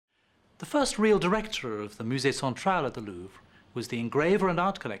The first real director of the Musée Central at the Louvre was the engraver and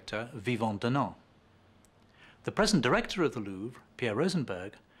art collector Vivant Denon. The present director of the Louvre, Pierre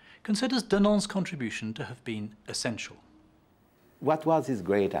Rosenberg, considers Denon's contribution to have been essential. What was his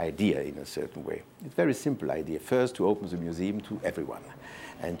great idea in a certain way? It's a very simple idea. First, to open the museum to everyone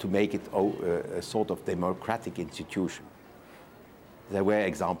and to make it a sort of democratic institution. There were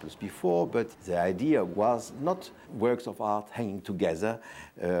examples before, but the idea was not works of art hanging together,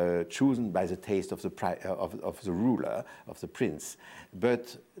 chosen by the taste of the ruler, of the prince,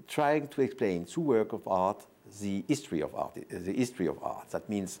 but trying to explain through work of art the history of art. That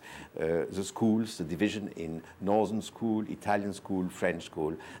means the schools, the division in Northern School, Italian School, French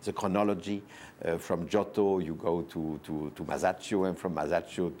School, the chronology. From Giotto, you go to Masaccio, and from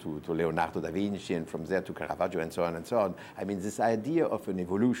Masaccio to Leonardo da Vinci, and from there to Caravaggio, and so on and so on. I mean, this idea of an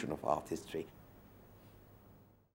evolution of art history.